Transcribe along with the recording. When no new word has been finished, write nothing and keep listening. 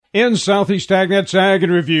In Southeast AgNet's Ag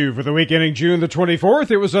and Review for the week ending June the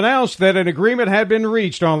 24th, it was announced that an agreement had been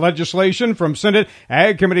reached on legislation from Senate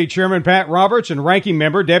Ag Committee Chairman Pat Roberts and Ranking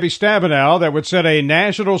Member Debbie Stabenow that would set a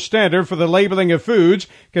national standard for the labeling of foods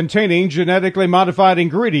containing genetically modified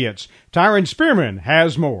ingredients. Tyron Spearman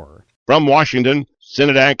has more. From Washington,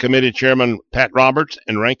 Senate Ag Committee Chairman Pat Roberts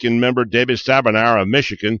and Ranking Member Debbie Stabenow of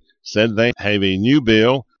Michigan said they have a new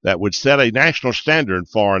bill that would set a national standard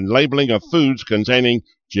for labeling of foods containing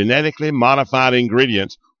genetically modified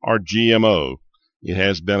ingredients, or GMO. It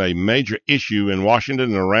has been a major issue in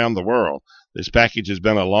Washington and around the world. This package has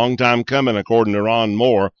been a long time coming, according to Ron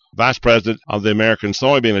Moore, Vice President of the American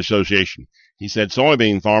Soybean Association. He said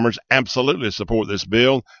soybean farmers absolutely support this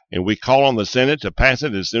bill, and we call on the Senate to pass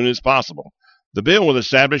it as soon as possible. The bill will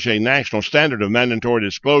establish a national standard of mandatory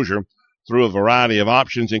disclosure through a variety of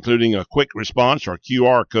options, including a quick response or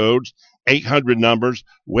QR codes, 800 numbers,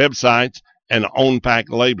 websites, and on-pack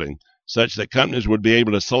labeling, such that companies would be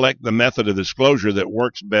able to select the method of disclosure that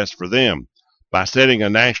works best for them. By setting a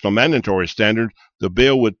national mandatory standard, the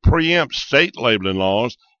bill would preempt state labeling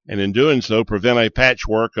laws and in doing so prevent a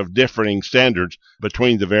patchwork of differing standards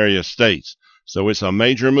between the various states. So it's a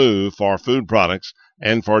major move for food products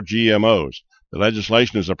and for GMOs. The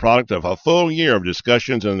legislation is a product of a full year of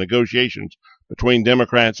discussions and negotiations between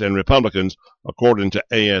Democrats and Republicans, according to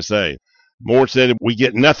ASA. Moore said we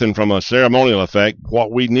get nothing from a ceremonial effect.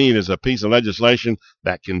 What we need is a piece of legislation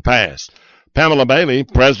that can pass. Pamela Bailey,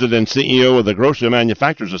 President and CEO of the Grocery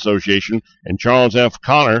Manufacturers Association, and Charles F.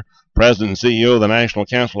 Connor, President and CEO of the National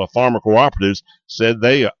Council of Farmer Cooperatives, said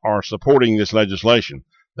they are supporting this legislation.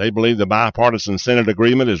 They believe the bipartisan Senate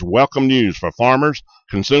agreement is welcome news for farmers,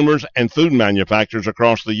 consumers, and food manufacturers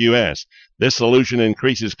across the U.S. This solution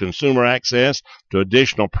increases consumer access to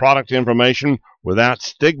additional product information without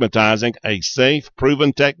stigmatizing a safe,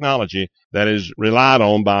 proven technology that is relied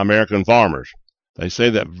on by American farmers. They say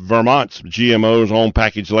that Vermont's GMO's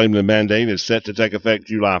on-package labeling mandate is set to take effect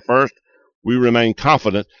July 1st. We remain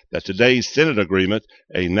confident that today's Senate agreement,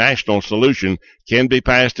 a national solution, can be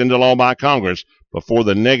passed into law by Congress before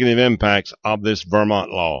the negative impacts of this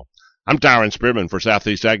Vermont law. I'm Tyron Spearman for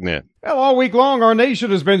Southeast AgNet. Well, all week long, our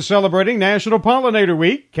nation has been celebrating National Pollinator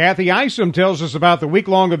Week. Kathy Isom tells us about the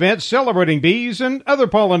week-long event celebrating bees and other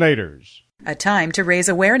pollinators. A time to raise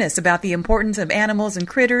awareness about the importance of animals and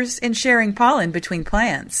critters in sharing pollen between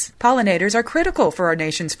plants. Pollinators are critical for our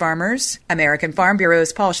nation's farmers. American Farm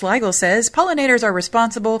Bureau's Paul Schlegel says pollinators are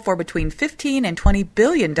responsible for between $15 and $20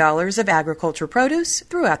 billion of agriculture produce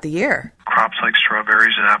throughout the year. Crops like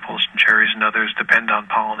strawberries and apples and cherries and others depend on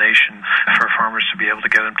pollination for farmers to be able to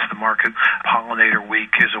get them to the market. Pollinator Week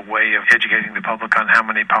is a way of educating the public on how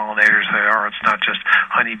many pollinators there are. It's not just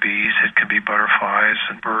honeybees, it can be butterflies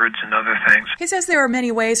and birds and other things. He says there are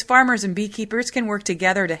many ways farmers and beekeepers can work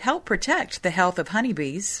together to help protect the health of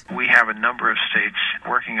honeybees. We have a number of states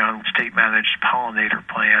working on state-managed pollinator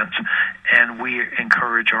plans, and we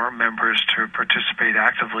encourage our members to participate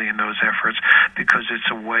actively in those efforts because it's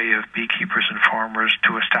a way of beekeepers and farmers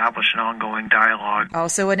to establish an ongoing dialogue.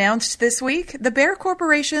 Also announced this week, the Bayer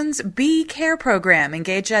Corporation's Bee Care Program,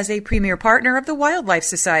 engaged as a premier partner of the Wildlife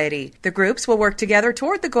Society. The groups will work together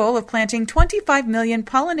toward the goal of planting 25 million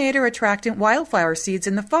pollinator-attractant wildflower seeds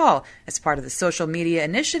in the fall as part of the social media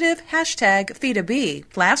initiative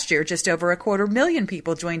 #FeedABee. Last year, just over 250,000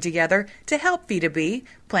 people joined together to help Feed a Bee,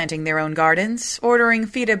 planting their own gardens, ordering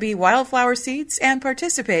Feed a Bee wildflower seeds, and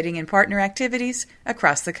participating in partner activities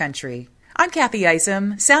across the country. I'm Kathy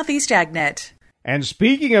Isom, Southeast AgNet. And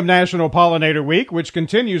speaking of National Pollinator Week, which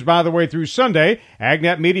continues, by the way, through Sunday,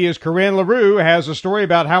 AgNet Media's Corinne LaRue has a story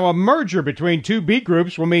about how a merger between two bee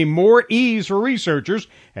groups will mean more ease for researchers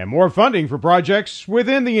and more funding for projects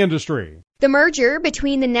within the industry. The merger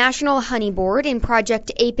between the National Honey Board and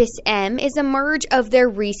Project APIS-M is a merge of their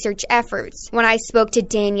research efforts. When I spoke to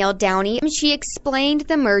Danielle Downey, she explained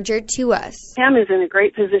the merger to us. PAM is in a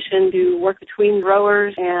great position to work between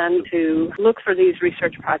growers and to look for these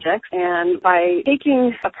research projects. And by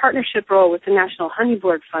taking a partnership role with the National Honey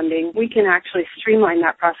Board funding, we can actually streamline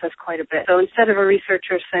that process quite a bit. So instead of a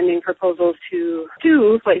researcher sending proposals to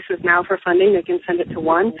 2 places now for funding, they can send it to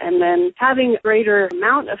 1. And then having a greater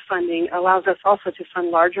amount of funding allows us also to fund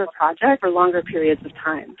larger projects for longer periods of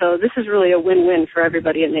time. So this is really a win-win for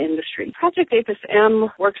everybody in the industry. Project APIS-M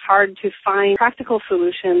works hard to find practical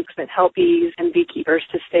solutions that help bees and beekeepers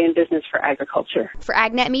to stay in business for agriculture. For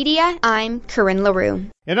AgNet Media, I'm Corinne LaRue.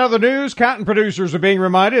 In other news, cotton producers are being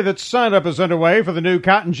reminded that sign-up is underway for the new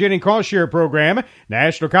Cotton Ginning Cost Share Program.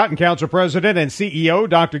 National Cotton Council President and CEO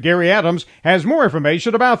Dr. Gary Adams has more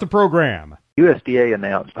information about the program. USDA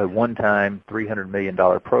announced a one-time $300 million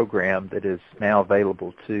program that is now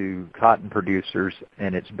available to cotton producers,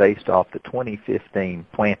 and it's based off the 2015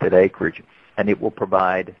 planted acreage. And it will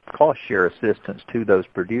provide cost share assistance to those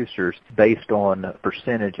producers based on a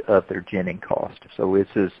percentage of their ginning cost. So this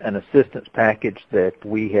is an assistance package that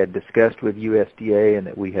we had discussed with USDA and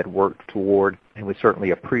that we had worked toward. And we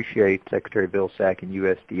certainly appreciate Secretary Vilsack and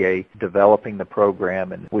USDA developing the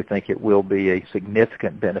program, and we think it will be a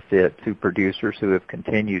significant benefit to producers who have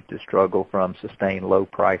continued to struggle from sustained low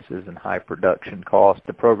prices and high production costs.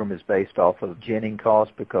 The program is based off of ginning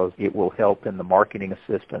costs because it will help in the marketing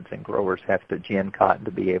assistance, and growers have to gin cotton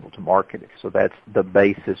to be able to market it. So that's the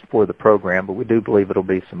basis for the program, but we do believe it'll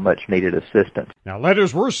be some much-needed assistance. Now,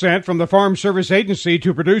 letters were sent from the Farm Service Agency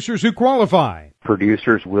to producers who qualify.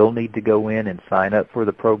 Producers will need to go in and sign up for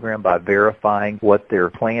the program by verifying what their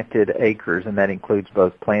planted acres, and that includes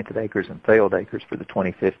both planted acres and failed acres for the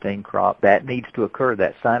 2015 crop. That needs to occur.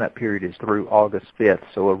 That sign-up period is through August 5th,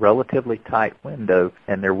 so a relatively tight window,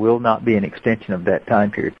 and there will not be an extension of that time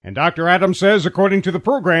period. And Dr. Adams says, according to the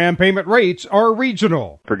program, payment rates are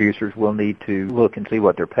regional. Producers will need to look and see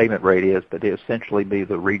what their payment rate is, but it essentially be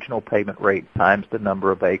the regional payment rate times the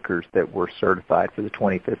number of acres that were certified for the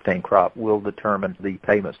 2015 crop will determine the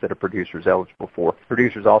payments that a producer is eligible for.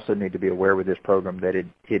 Producers also need to be aware with this program that it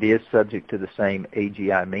is subject to the same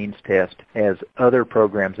AGI means test as other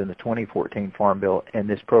programs in the 2014 Farm Bill, and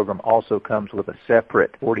this program also comes with a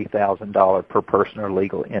separate $40,000 per person or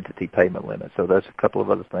legal entity payment limit. So there's a couple of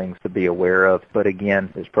other things to be aware of. But again,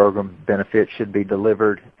 this program benefits should be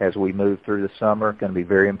delivered as we move through the summer. It's going to be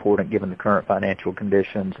very important given the current financial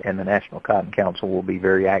conditions, and the National Cotton Council will be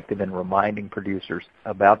very active in reminding producers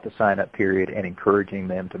about the sign-up period and encouraging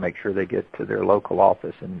them to make sure they get to their local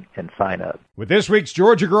office and sign up. With this week's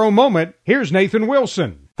Georgia Grown Moment, here's Nathan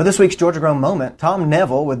Wilson. For this week's Georgia Grown Moment, Tom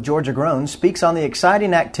Neville with Georgia Grown speaks on the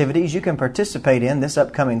exciting activities you can participate in this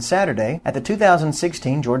upcoming Saturday at the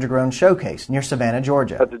 2016 Georgia Grown Showcase near Savannah,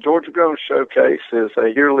 Georgia. The Georgia Grown Showcase is a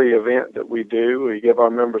yearly event that we do. We give our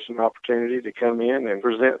members an opportunity to come in and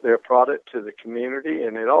present their product to the community,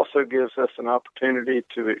 and it also gives us an opportunity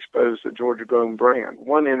to expose the Georgia Grown brand.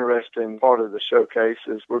 One interesting part of the showcase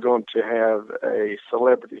is we're going to have a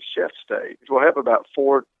celebrity chef stage. We'll have about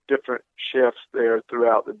 4 different chefs there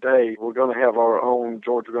throughout the day. We're going to have our own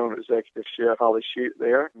Georgia Grown executive chef, Holly Shute,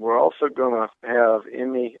 there. We're also going to have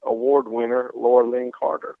Emmy Award winner Laura Lynn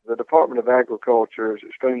Carter. The Department of Agriculture is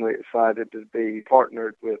extremely excited to be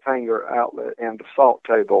partnered with Tanger Outlet and the Salt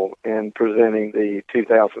Table in presenting the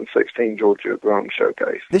 2016 Georgia Grown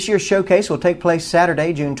Showcase. This year's showcase will take place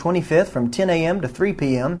Saturday, June 25th from 10 a.m. to 3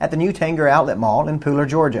 p.m. at the new Tanger Outlet Mall in Pooler,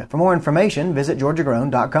 Georgia. For more information, visit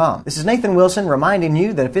GeorgiaGrown.com. This is Nathan Wilson reminding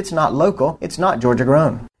you that if it's not local, it's not Georgia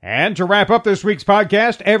Grown. And to wrap up this week's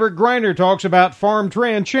podcast, Everett Griner talks about farm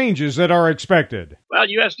trend changes that are expected. Well,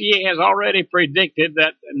 USDA has already predicted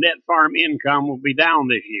that net farm income will be down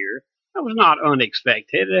this year. That was not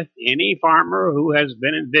unexpected. Any farmer who has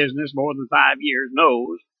been in business more than 5 years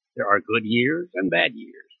knows there are good years and bad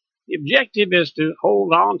years. The objective is to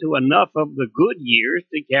hold on to enough of the good years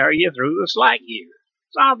to carry you through the slack years.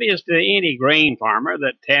 It's obvious to any grain farmer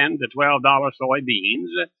that $10 to $12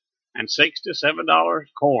 soybeans and $6 to $7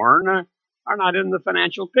 corn are not in the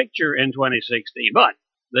financial picture in 2016. But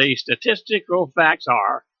the statistical facts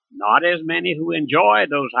are not as many who enjoyed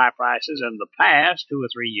those high prices in the past 2 or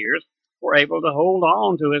 3 years were able to hold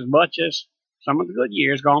on to as much as some of the good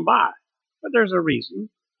years gone by. But there's a reason.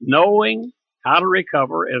 Knowing how to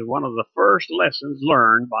recover is one of the first lessons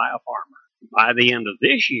learned by a farmer. By the end of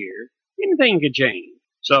this year, anything could change.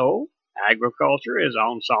 So, agriculture is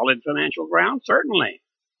on solid financial ground? Certainly.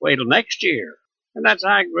 Wait till next year. And that's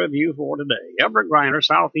Ag Review for today. Everett Griner,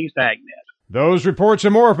 Southeast AgNet. Those reports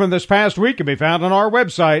and more from this past week can be found on our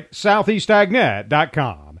website,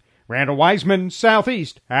 southeastagnet.com. Randall Wiseman,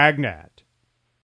 Southeast AgNet.